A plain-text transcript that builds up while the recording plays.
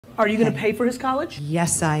Are you gonna pay for his college?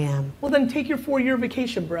 Yes, I am. Well then take your 4-year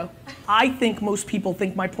vacation, bro. I think most people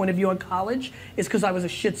think my point of view on college is because I was a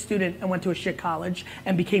shit student and went to a shit college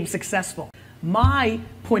and became successful. My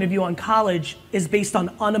point of view on college is based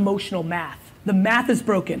on unemotional math. The math is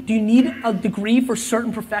broken. Do you need a degree for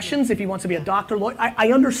certain professions if he wants to be a doctor, lawyer?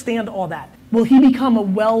 I understand all that. Will he become a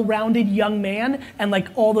well-rounded young man and like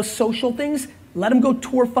all the social things? Let him go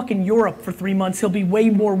tour fucking Europe for 3 months. He'll be way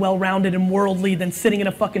more well-rounded and worldly than sitting in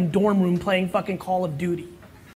a fucking dorm room playing fucking Call of Duty.